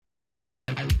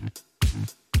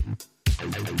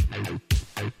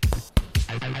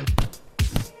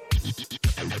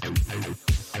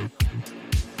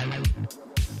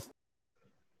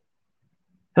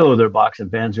Hello there, boxing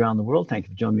fans around the world. Thank you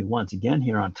for joining me once again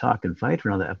here on Talk and Fight for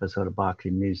another episode of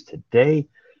Boxing News Today.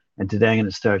 And today I'm going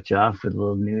to start you off with a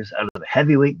little news out of the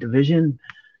heavyweight division,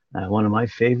 one of my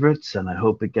favorites, and I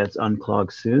hope it gets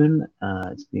unclogged soon.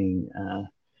 It's being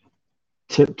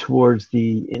tipped towards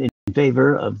in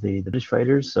favor of the British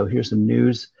fighters. So here's some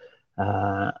news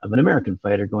of an American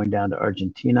fighter going down to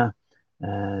Argentina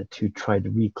to try to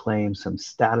reclaim some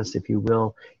status, if you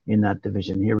will, in that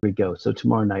division. Here we go. So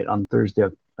tomorrow night on Thursday,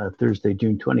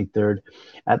 June 23rd,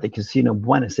 at the Casino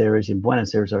Buenos Aires in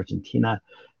Buenos Aires, Argentina,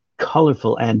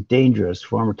 colorful and dangerous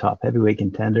former top heavyweight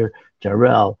contender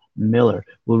Jarrell Miller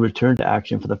will return to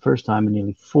action for the first time in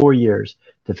nearly 4 years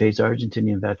to face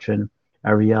Argentinian veteran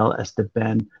Ariel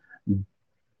Esteban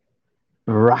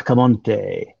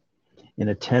Bracamonte in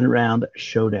a 10-round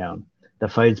showdown. The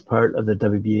fight is part of the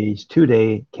WBA's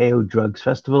two-day KO Drugs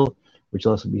Festival, which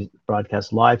will also be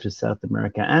broadcast live to South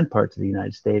America and parts of the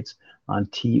United States on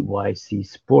TYC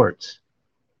Sports.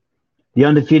 The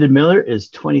undefeated Miller is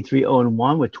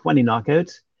 23-0-1 with 20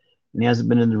 knockouts, and he hasn't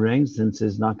been in the ring since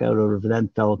his knockout over then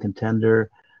fellow contender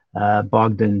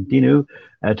Bogdan Dinu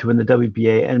to win the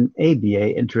WBA and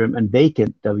ABA interim and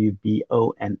vacant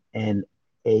WBO and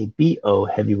NABO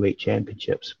heavyweight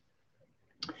championships.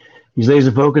 He's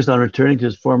laser focused on returning to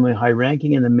his formerly high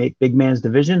ranking in the big man's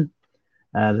division.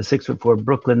 The 6'4"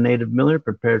 Brooklyn native Miller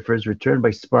prepared for his return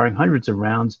by sparring hundreds of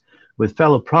rounds with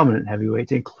fellow prominent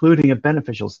heavyweights, including a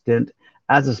beneficial stint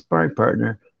as a sparring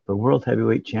partner for world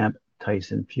heavyweight champ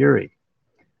Tyson Fury.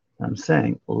 I'm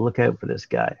saying, look out for this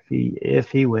guy.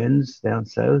 If he wins down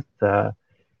south,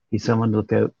 he's someone to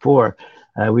look out for.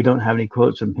 We don't have any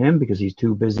quotes from him because he's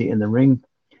too busy in the ring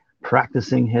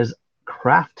practicing his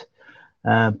craft.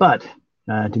 But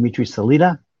Dimitri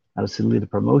Salita out of Salita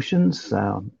Promotions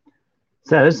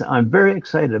says, I'm very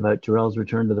excited about Jarrell's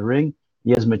return to the ring.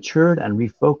 He has matured and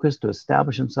refocused to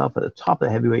establish himself at the top of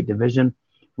the heavyweight division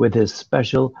with his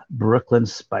special Brooklyn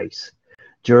spice.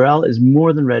 Jarrell is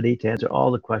more than ready to answer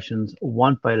all the questions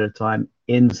one fight at a time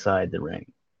inside the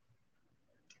ring,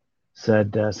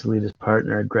 said Salita's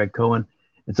partner, Greg Cohen.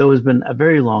 It's been a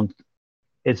very long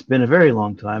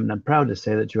time, and I'm proud to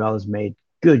say that Jarrell has made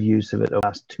good use of it over the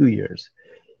last 2 years.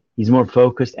 He's more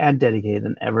focused and dedicated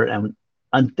than ever and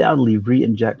undoubtedly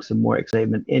re-inject some more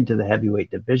excitement into the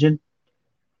heavyweight division.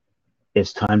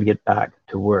 It's time to get back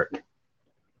to work.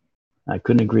 I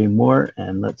couldn't agree more,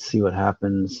 and let's see what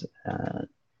happens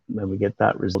when we get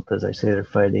that result. As I say, they're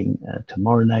fighting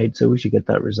tomorrow night, so we should get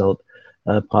that result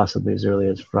possibly as early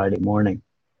as Friday morning,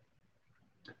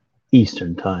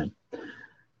 Eastern time.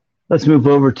 Let's move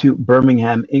over to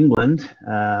Birmingham, England,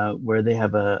 where they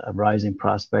have a rising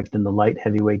prospect in the light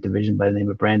heavyweight division by the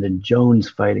name of Brandon Jones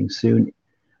fighting soon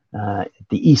at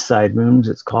the East Side Rooms,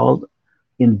 it's called,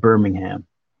 in Birmingham.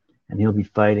 And he'll be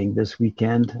fighting this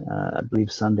weekend, I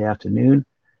believe Sunday afternoon.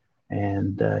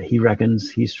 And he reckons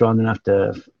he's strong enough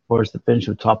to force the finish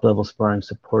with top-level sparring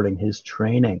supporting his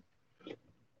training.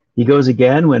 He goes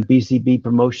again when BCB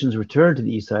Promotions return to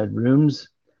the East Side Rooms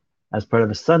as part of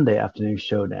a Sunday afternoon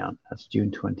showdown. That's June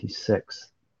 26th.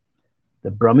 The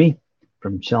Brummie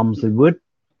from Chelmsley Wood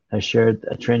has shared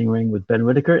a training ring with Ben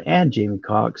Whitaker and Jamie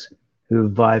Cox, who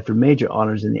have vied for major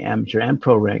honors in the amateur and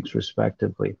pro ranks,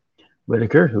 respectively.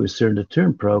 Whitaker, who is soon to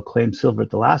turn pro, claimed silver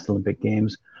at the last Olympic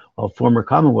Games, while former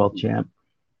Commonwealth champ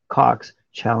Cox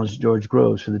challenged George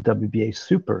Groves for the WBA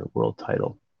Super World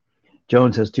title.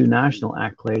 Jones has 2 national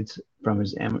accolades from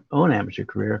his own amateur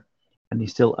career, and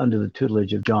he's still under the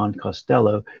tutelage of John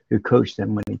Costello, who coached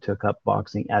him when he took up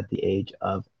boxing at the age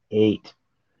of 8.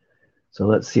 So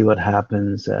let's see what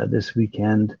happens this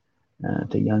weekend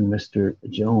to young Mr.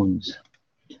 Jones.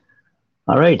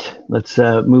 All right, let's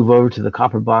move over to the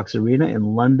Copper Box Arena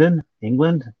in London,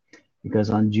 England, because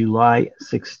on July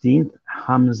 16th,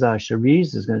 Hamza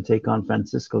Shariz is going to take on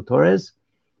Francisco Torres.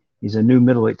 He's a new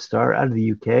middleweight star out of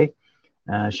the UK,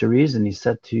 Shariz, and he's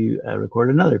set to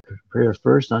record another career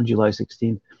first on July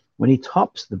 16th when he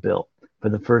tops the bill for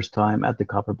the first time at the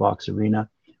Copper Box Arena,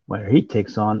 where he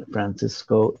takes on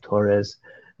Francisco Torres,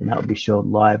 and that will be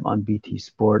shown live on BT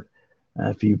Sport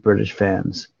for you British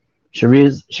fans.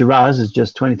 Shiraz is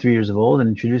just 23 years old and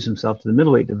introduced himself to the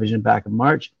middleweight division back in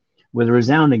March with a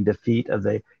resounding defeat of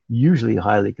the usually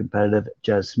highly competitive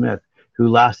Jez Smith, who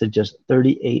lasted just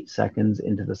 38 seconds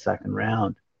into the second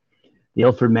round. The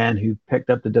Ilford man, who picked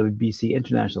up the WBC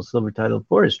International Silver title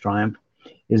for his triumph,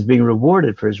 is being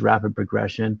rewarded for his rapid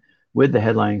progression with the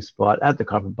headlining spot at the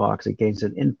Copper Box against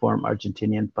an in-form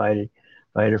Argentinian fighter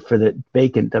fighter for the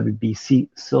vacant WBC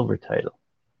silver title.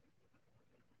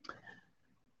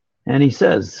 And he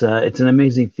says, it's an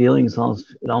amazing feeling. It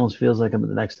almost feels like I'm at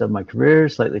the next step of my career,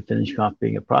 slightly finishing off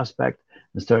being a prospect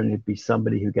and starting to be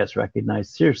somebody who gets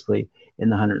recognized seriously in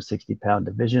the 160-pound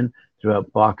division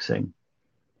throughout boxing.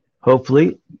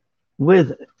 Hopefully,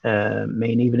 with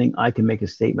main evening, I can make a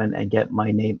statement and get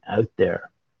my name out there.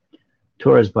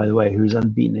 Torres, by the way, who's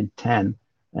unbeaten in 10,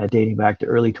 dating back to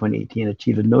early 2018,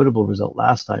 achieved a notable result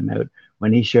last time out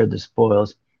when he shared the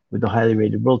spoils with the highly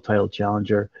rated world title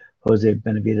challenger, Jose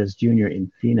Benavidez Jr.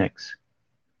 in Phoenix.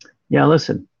 Yeah,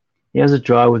 listen, he has a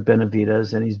draw with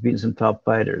Benavidez and he's beaten some top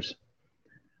fighters.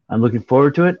 I'm looking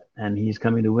forward to it, and he's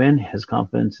coming to win. His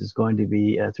confidence is going to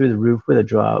be through the roof with a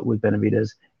draw with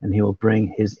Benavidez, and he will bring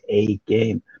his A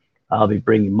game. I'll be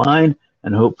bringing mine,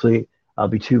 and hopefully I'll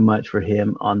be too much for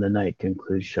him on the night,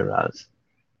 concludes Shiraz.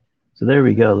 So there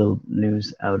we go, a little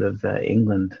news out of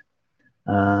England.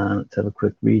 Let's have a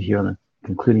quick read here on the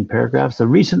concluding paragraphs. The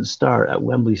recent star at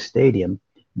Wembley Stadium,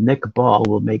 Nick Ball,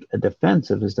 will make a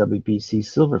defense of his WBC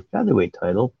silver featherweight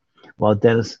title, while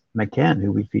Dennis McCann,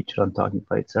 who we featured on Talking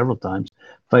Fight several times,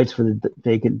 fights for the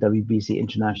vacant WBC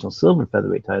International Silver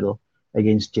Featherweight title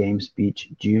against James Beach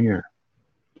Jr.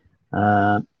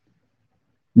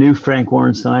 New Frank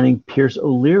Warren signing, Pierce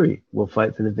O'Leary, will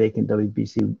fight for the vacant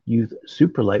WBC Youth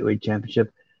Super Lightweight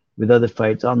Championship, with other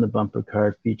fights on the bumper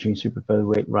card featuring Super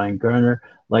Featherweight Ryan Garner,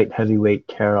 Light Heavyweight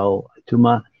Carol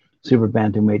Tuma, Super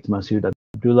Bantamweights Masoud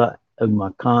Abdullah,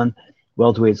 Umar Khan,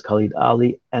 Welterweights Khalid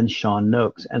Ali and Sean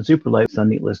Noakes, and Super Light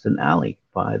Sunny Liston Ali,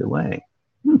 by the way.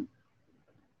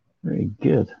 Very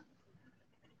good.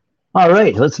 All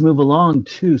right, let's move along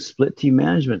to Split Team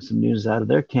Management. Some news out of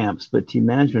their camp. Split Team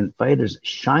Management fighters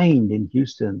shined in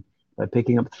Houston by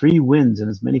picking up 3 wins in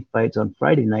as many fights on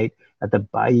Friday night at the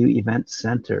Bayou Event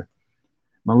Center.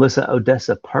 Melissa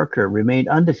Odessa Parker remained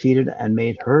undefeated and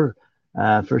made her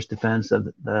first defense of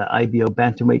the IBO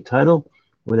Bantamweight title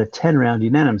with a 10-round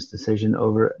unanimous decision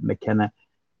over McKenna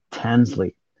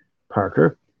Tansley.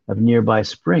 Parker of nearby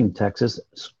Spring, Texas,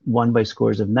 won by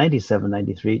scores of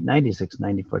 97-93,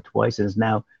 96-94 twice, and is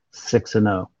now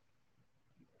 6-0.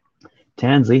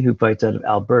 Tansley, who fights out of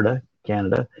Alberta,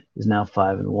 Canada, is now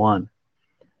 5-1.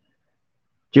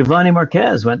 Giovanni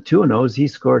Marquez went 2-0 as he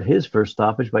scored his first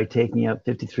stoppage by taking out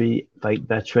 53-fight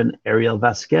veteran Ariel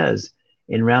Vasquez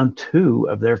in round 2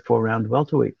 of their 4-round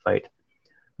welterweight fight.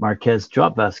 Marquez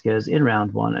dropped Vasquez in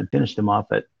round 1 and finished him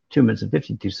off at 2 minutes and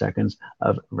 52 seconds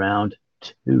of round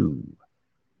 2.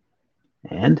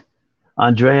 And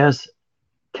Andreas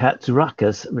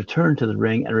Katsurakis returned to the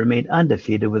ring and remained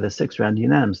undefeated with a 6-round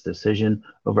unanimous decision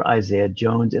over Isaiah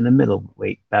Jones in a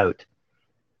middleweight bout.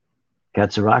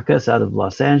 Katsurakis, out of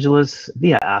Los Angeles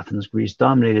via Athens, Greece,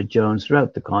 dominated Jones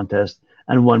throughout the contest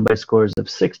and won by scores of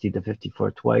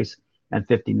 60-54 twice and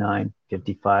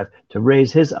 59-55 to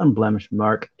raise his unblemished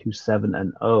mark to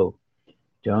 7-0.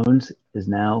 Jones is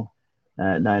now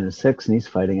 9-6, and he's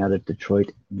fighting out of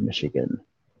Detroit, Michigan.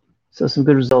 So some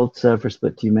good results for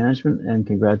Split Team Management, and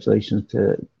congratulations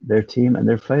to their team and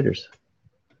their fighters.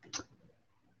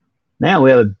 Now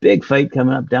we have a big fight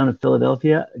coming up down in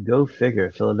Philadelphia. Go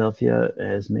figure. Philadelphia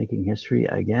is making history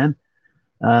again.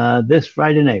 This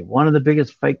Friday night, one of the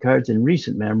biggest fight cards in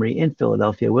recent memory in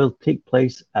Philadelphia will take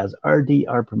place as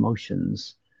RDR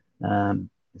Promotions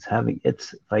is having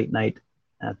its fight night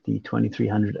at the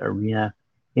 2300 Arena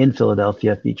in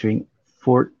Philadelphia, featuring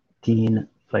 14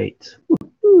 fights.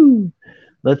 Woo-hoo.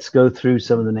 Let's go through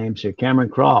some of the names here. Cameron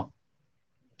Crawl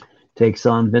takes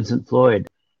on Vincent Floyd.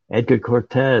 Edgar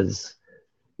Cortez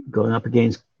going up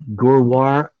against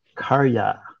Gurwar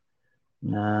Karya.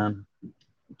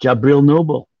 Jabril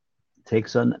Noble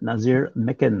takes on Nazir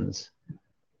Mickens.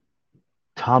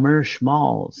 Tamer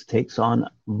Schmalz takes on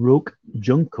Roque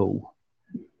Junko.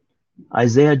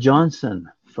 Isaiah Johnson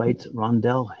fights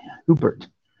Rondell Hubert.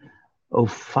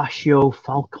 Ofacio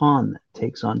Falcon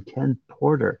takes on Ken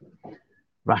Porter.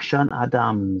 Rashan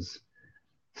Adams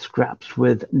scraps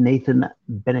with Nathan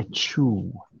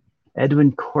Benechu.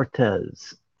 Edwin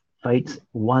Cortez fights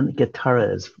Juan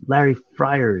Guitarres. Larry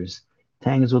Friars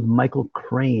tangs with Michael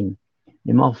Crane.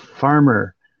 Nimal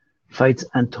Farmer fights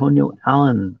Antonio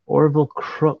Allen. Orville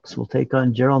Crooks will take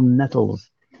on Gerald Nettles.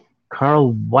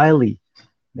 Carl Wiley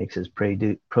makes his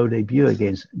pro debut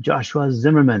against Joshua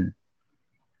Zimmerman.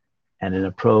 And in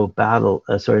a battle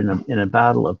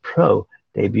of pro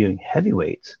debuting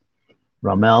heavyweights,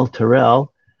 Ramel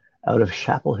Terrell out of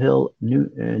Chapel Hill,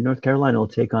 North Carolina, will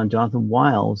take on Jonathan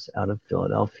Wiles out of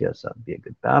Philadelphia. So that'll be a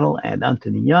good battle. And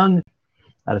Anthony Young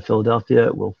out of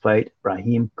Philadelphia will fight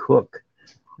Raheem Cook,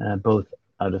 both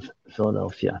out of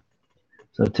Philadelphia.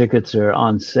 So tickets are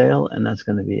on sale, and that's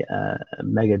going to be a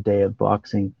mega day of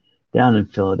boxing down in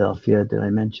Philadelphia. Did I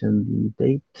mention the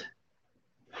date?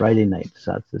 Friday night.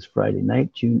 So that's this Friday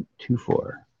night, June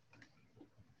 24.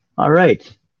 All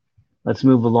right. Let's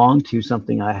move along to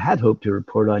something I had hoped to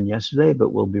report on yesterday, but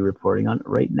we'll be reporting on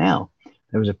right now.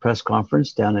 There was a press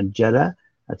conference down in Jeddah,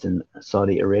 that's in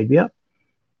Saudi Arabia,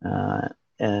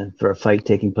 and for a fight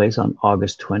taking place on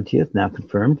August 20th, now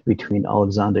confirmed, between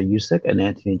Alexander Usyk and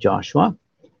Anthony Joshua.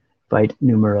 Fight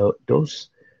numero dos.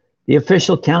 The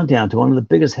official countdown to one of the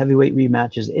biggest heavyweight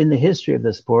rematches in the history of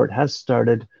the sport has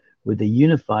started with the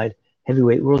unified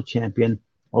heavyweight world champion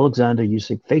Alexander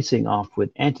Usyk facing off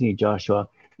with Anthony Joshua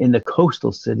in the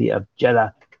coastal city of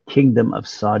Jeddah, Kingdom of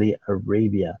Saudi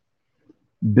Arabia.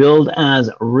 Billed as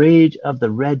Rage of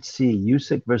the Red Sea,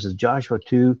 Usyk versus Joshua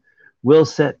 2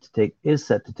 is set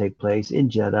to take place in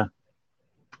Jeddah,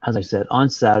 as I said, on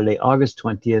Saturday, August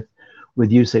 20th,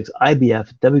 with Usyk's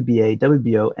IBF, WBA,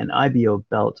 WBO, and IBO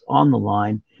belts on the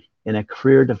line in a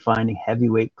career-defining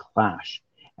heavyweight clash.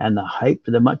 And the hype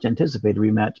for the much-anticipated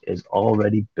rematch is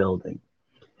already building.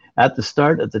 At the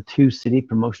start of the two-city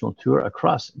promotional tour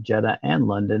across Jeddah and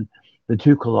London, the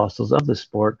two colossals of the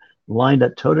sport lined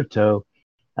up toe-to-toe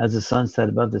as the sun set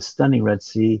above the stunning Red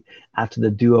Sea after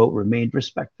the duo remained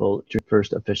respectful during the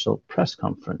first official press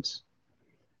conference.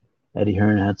 Eddie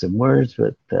Hearn had some words,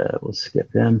 but we'll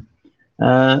skip them.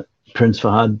 Prince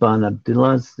Fahad bin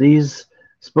Abdulaziz,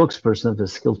 spokesperson of the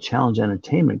Skill Challenge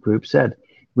Entertainment Group, said,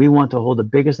 "We want to hold the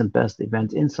biggest and best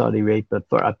event in Saudi Arabia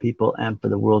for our people and for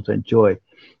the world to enjoy.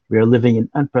 We are living in an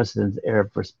unprecedented era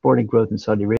for sporting growth in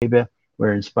Saudi Arabia.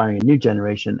 We're inspiring a new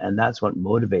generation, and that's what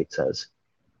motivates us."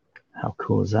 How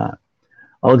cool is that?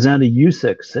 Alexander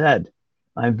Usyk said,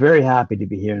 "I'm very happy to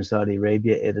be here in Saudi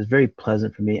Arabia. It is very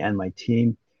pleasant for me and my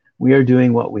team. We are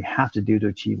doing what we have to do to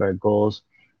achieve our goals.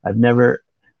 I've never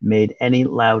made any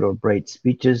loud or bright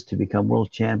speeches to become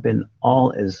world champion.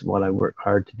 All is what I work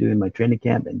hard to do in my training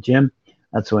camp and gym.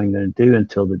 That's what I'm going to do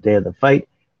until the day of the fight,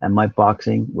 and my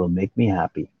boxing will make me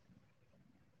happy."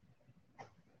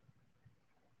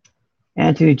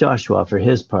 Anthony Joshua, for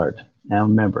his part, now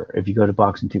remember, if you go to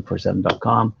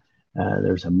boxing247.com,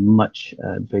 there's a much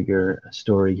bigger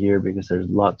story here because there's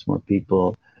lots more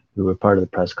people who were part of the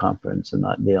press conference and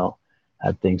they all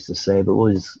had things to say, but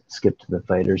we'll just skip to the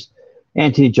fighters.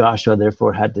 Anthony Joshua,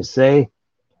 therefore, had to say,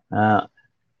 let's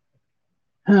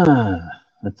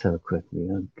have a quick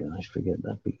read. Oh, gosh, forget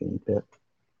that beginning bit.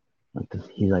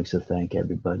 He likes to thank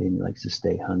everybody and he likes to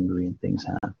stay hungry and things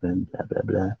happen, blah, blah,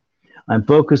 blah. "I'm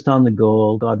focused on the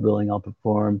goal. God willing, I'll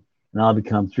perform and I'll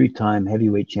become 3-time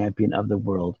heavyweight champion of the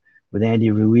world. With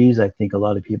Andy Ruiz, I think a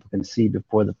lot of people can see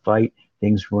before the fight,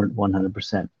 things weren't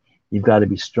 100%. You've got to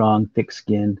be strong,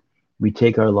 thick-skinned. We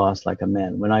take our loss like a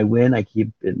man. When I win, I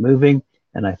keep it moving,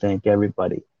 and I thank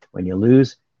everybody. When you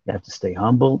lose, you have to stay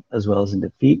humble as well as in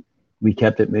defeat. We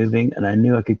kept it moving, and I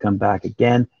knew I could come back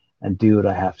again and do what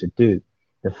I have to do.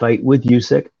 The fight with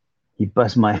Usyk, he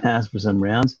bust my ass for some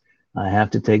rounds. I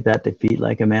have to take that defeat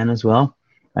like a man as well.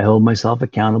 I hold myself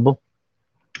accountable.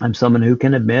 I'm someone who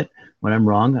can admit when I'm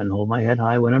wrong and hold my head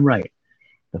high when I'm right.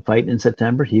 The fight in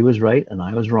September, he was right and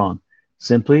I was wrong.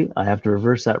 Simply, I have to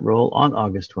reverse that role on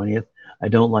August 20th. I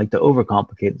don't like to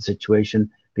overcomplicate the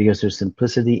situation because there's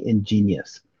simplicity in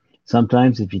genius.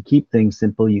 Sometimes if you keep things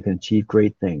simple, you can achieve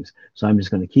great things. So I'm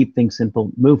just going to keep things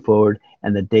simple, move forward,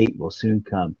 and the date will soon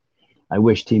come. I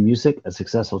wish Team Usyk a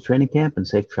successful training camp and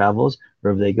safe travels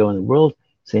wherever they go in the world.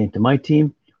 Same to my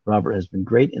team. Robert has been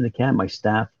great in the camp. My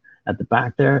staff at the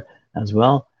back there as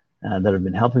well that have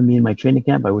been helping me in my training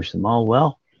camp. I wish them all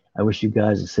well. I wish you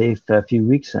guys a safe few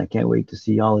weeks, and I can't wait to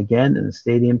see you all again in the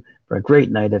stadium for a great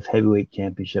night of heavyweight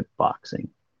championship boxing.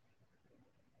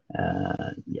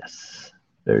 Yes,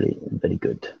 very, very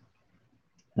good.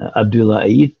 Abdullah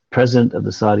Aid, president of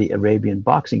the Saudi Arabian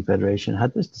Boxing Federation,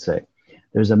 had this to say: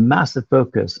 "There's a massive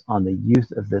focus on the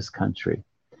youth of this country.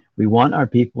 We want our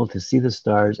people to see the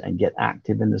stars and get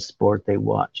active in the sport they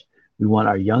watch. We want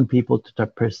our young people to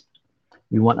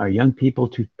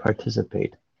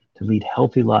participate, to lead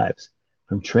healthy lives,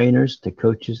 from trainers to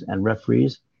coaches and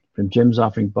referees, from gyms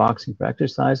offering boxing for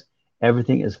exercise.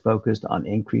 Everything is focused on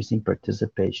increasing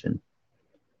participation."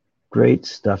 Great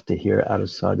stuff to hear out of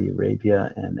Saudi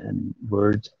Arabia, and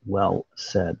words well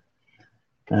said.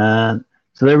 So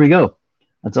there we go.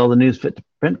 That's all the news fit to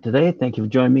print today. Thank you for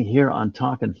joining me here on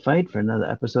Talk and Fight for another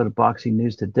episode of Boxing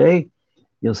News Today.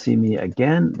 You'll see me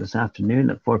again this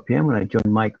afternoon at 4 p.m. when I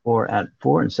join Mike Orr at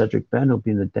 4, and Cedric Ben will be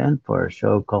in the den for a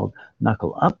show called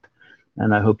Knuckle Up.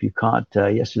 And I hope you caught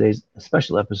yesterday's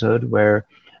special episode where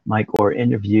Mike Orr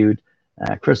interviewed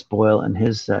Chris Boyle and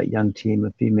his young team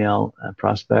of female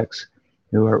prospects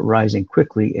who are rising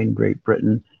quickly in Great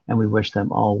Britain, and we wish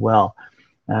them all well.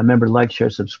 Remember to like, share,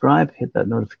 subscribe, hit that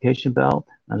notification bell.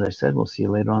 As I said, we'll see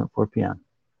you later on at 4 p.m.